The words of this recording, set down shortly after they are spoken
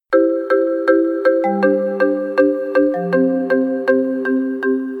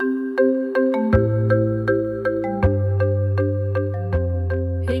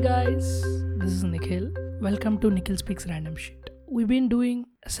to Nikhil Speaks Random Shit. We've been doing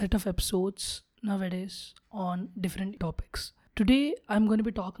a set of episodes nowadays on different topics. Today, I'm going to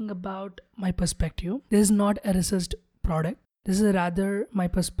be talking about my perspective. This is not a researched product. This is rather my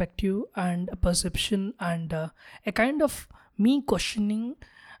perspective and a perception and a kind of me questioning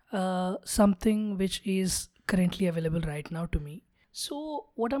something which is currently available right now to me. So,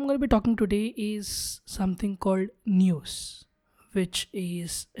 what I'm going to be talking today is something called news, which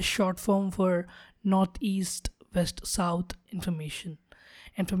is a short form for northeast, west, south information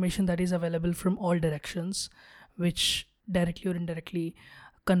that is available from all directions, which directly or indirectly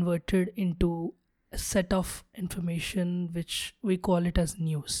converted into a set of information which we call it as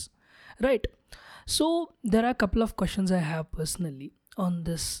news, right? So there are a couple of questions I have personally on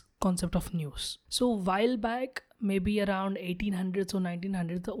this concept of news. So while back, maybe around 1800s or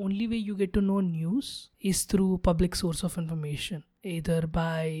 1900s, the only way you get to know news is through public source of information, either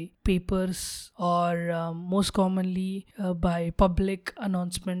by papers or most commonly by public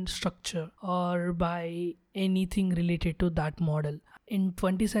announcement structure or by anything related to that model. In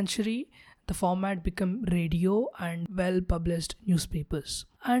 20th century, the format became radio and well published newspapers.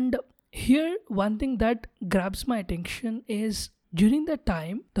 And here one thing that grabs my attention is during that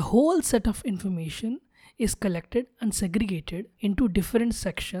time the whole set of information is collected and segregated into different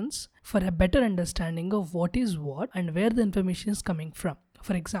sections for a better understanding of what is what and where the information is coming from.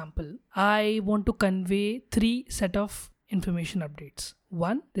 For example, I want to convey three set of information updates.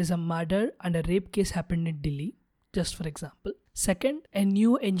 One, there's a murder and a rape case happened in Delhi, just for example. Second, a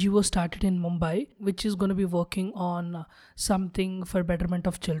new NGO started in Mumbai, which is going to be working on something for betterment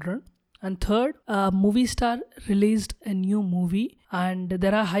of children. And third, a movie star released a new movie and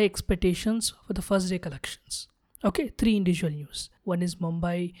there are high expectations for the first day collections. Okay, three individual news. One is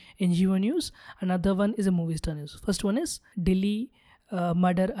Mumbai NGO news, another one is a movie star news. First one is Delhi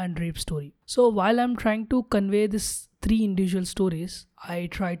murder and rape story. So while I'm trying to convey these three individual stories, I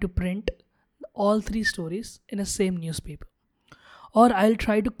try to print all three stories in a same newspaper. Or I'll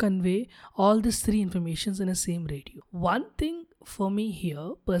try to convey all these three informations in a same radio. One thing for me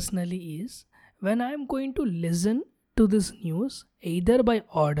here personally is when I'm going to listen to this news, either by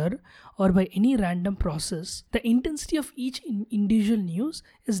order or by any random process, the intensity of each individual news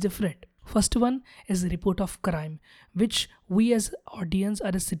is different. First one is the report of crime, which we as audience or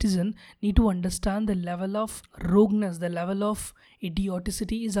a citizen need to understand the level of rogueness, the level of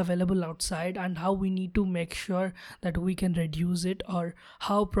idioticity is available outside and how we need to make sure that we can reduce it, or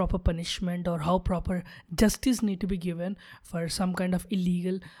how proper punishment or how proper justice need to be given for some kind of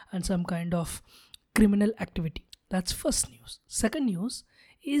illegal and some kind of criminal activity. That's first news. Second news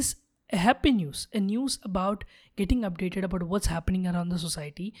is a happy news, a news about getting updated about what's happening around the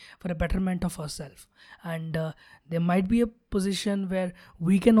society for a betterment of ourselves. And there might be a position where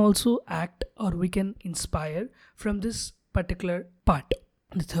we can also act or we can inspire from this particular part.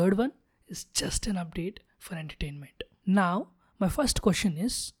 The third one is just an update for entertainment. Now, my first question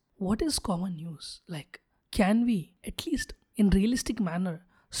is, what is common news? Like, can we, at least in realistic manner,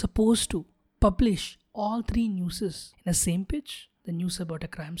 supposed to publish all three newses in the same page? The news about a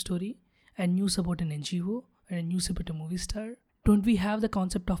crime story, a news about an NGO, and a news about a movie star? Don't we have the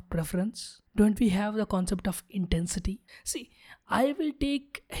concept of preference? Don't we have the concept of intensity? See, I will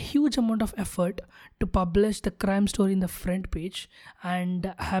take a huge amount of effort to publish the crime story in the front page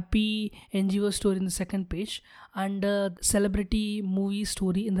and happy NGO story in the second page and celebrity movie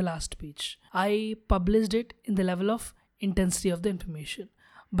story in the last page. I published it in the level of intensity of the information.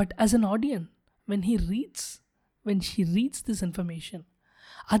 But as an audience, when she reads this information,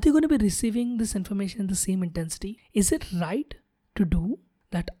 are they going to be receiving this information in the same intensity? Is it right to do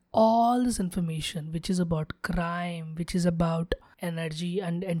that all this information, which is about crime, which is about energy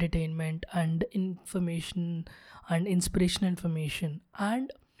and entertainment and information and inspirational information,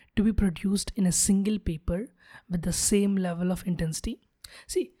 and to be produced in a single paper with the same level of intensity?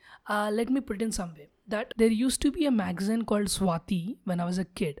 See, let me put it in some way that there used to be a magazine called Swati when I was a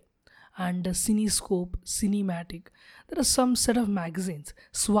kid, and Cinescope, Cinematic. There are some set of magazines.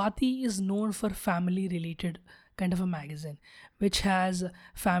 Swati is known for family related kind of a magazine, which has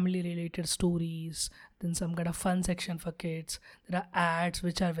family related stories, then some kind of fun section for kids. There are ads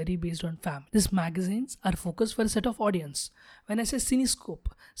which are very based on family. These magazines are focused for a set of audience. When I say Cinescope,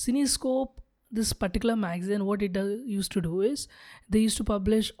 this particular magazine, what it used to do is they used to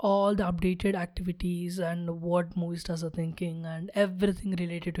publish all the updated activities and what movie stars are thinking and everything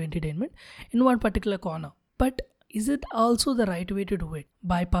related to entertainment in one particular corner. But is it also the right way to do it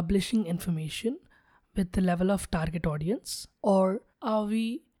by publishing information with the level of target audience, or are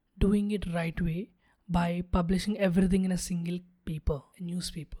we doing it right way by publishing everything in a single paper, a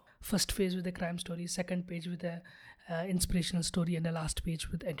newspaper? first page with a crime story, second page with a inspirational story, and the last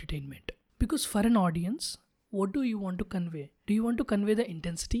page with entertainment. Because for an audience, what do you want to convey? Do you want to convey the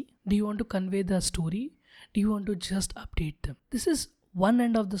intensity? Do you want to convey the story? Do you want to just update them? This is one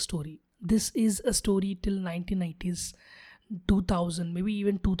end of the story. This is a story till 1990s, 2000, maybe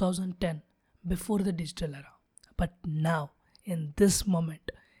even 2010, before the digital era. But now, in this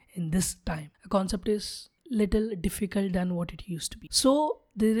moment, in this time, a concept is little difficult than what it used to be. So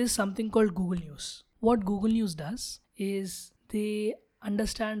there is something called Google News. What Google News does is they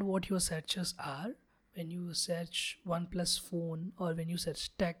understand what your searches are. When you search OnePlus phone, or when you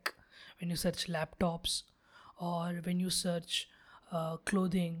search tech, when you search laptops, or when you search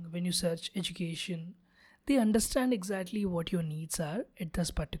clothing, when you search education, they understand exactly what your needs are at this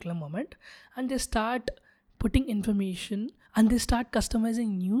particular moment, and they start putting information and they start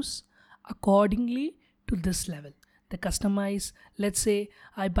customizing news accordingly to this level. They customize, let's say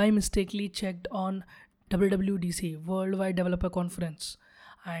I by mistakenly checked on WWDC, Worldwide Developer Conference,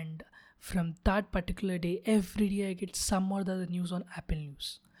 and from that particular day, every day I get some or the other news on Apple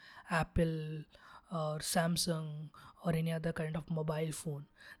News, Apple or Samsung or any other kind of mobile phone.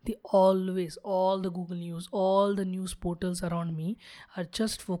 They always, all the Google News, all the news portals around me are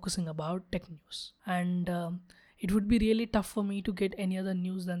just focusing about tech news. And it would be really tough for me to get any other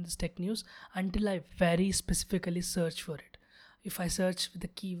news than this tech news until I very specifically search for it. If I search with the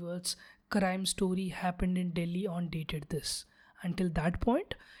keywords, crime story happened in Delhi on dated this. Until that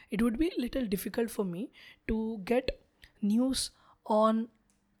point, it would be a little difficult for me to get news on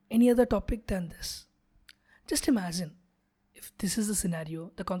any other topic than this. Just imagine if this is the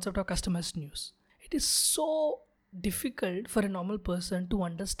scenario, the concept of customized news. It is so difficult for a normal person to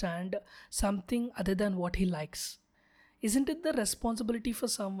understand something other than what he likes. Isn't it the responsibility for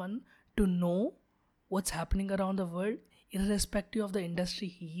someone to know what's happening around the world, irrespective of the industry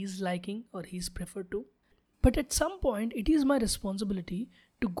he is liking or he is preferred to? But at some point, it is my responsibility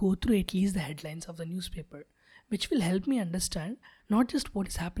to go through at least the headlines of the newspaper, which will help me understand not just what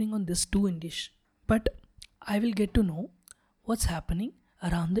is happening on this too in dish, but I will get to know what's happening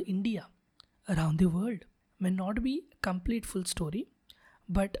around the India, around the world. May not be a complete full story,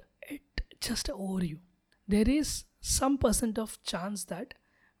 but it just an overview. There is some percent of chance that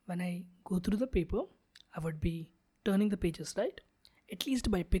when I go through the paper, I would be turning the pages, right? At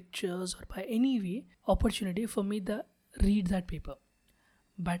least by pictures or by any way, opportunity for me to read that paper.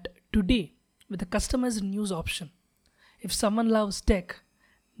 But today, with the customized news option, if someone loves tech,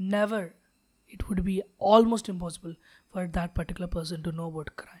 never, it would be almost impossible for that particular person to know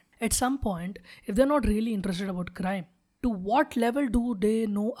about crime. At some point, if they're not really interested about crime, to what level do they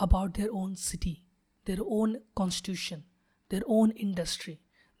know about their own city, their own constitution, their own industry,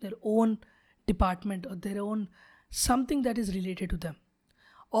 their own department, or their own something that is related to them?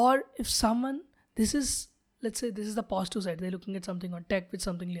 Or if someone, this is, let's say this is the positive side, they're looking at something on tech with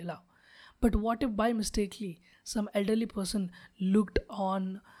something they love. But what if by mistakenly some elderly person looked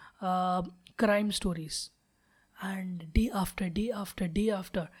on crime stories, and day after day after day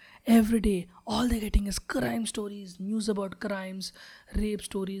after, every day all they're getting is crime stories, news about crimes, rape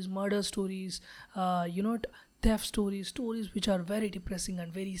stories, murder stories, theft stories, stories which are very depressing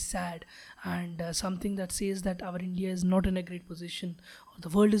and very sad, and something that says that our India is not in a great position, or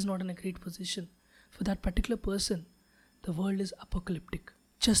the world is not in a great position. For that particular person, the world is apocalyptic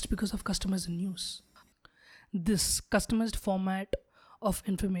just because of customized news. This customized format of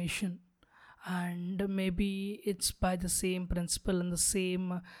information, and maybe it's by the same principle and the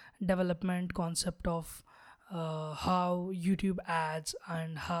same development concept of how YouTube ads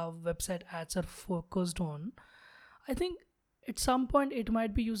and how website ads are focused on. I think at some point it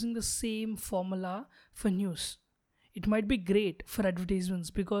might be using the same formula for news. It might be great for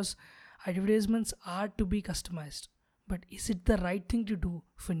advertisements because advertisements are to be customized. But is it the right thing to do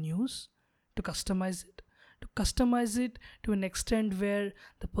for news? To customize it? To customize it to an extent where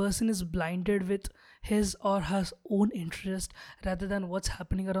the person is blinded with his or her own interest rather than what's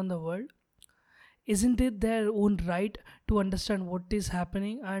happening around the world? Isn't it their own right to understand what is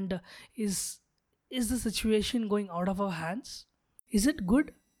happening, and is the situation going out of our hands? Is it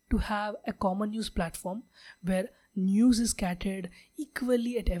good to have a common news platform where news is scattered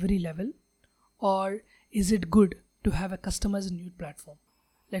equally at every level? Or is it good to have a customized news platform?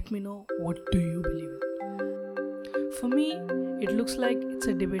 Let me know, what do you believe in? For me, it looks like it's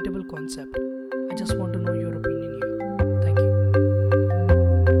a debatable concept. I just want to know your opinion.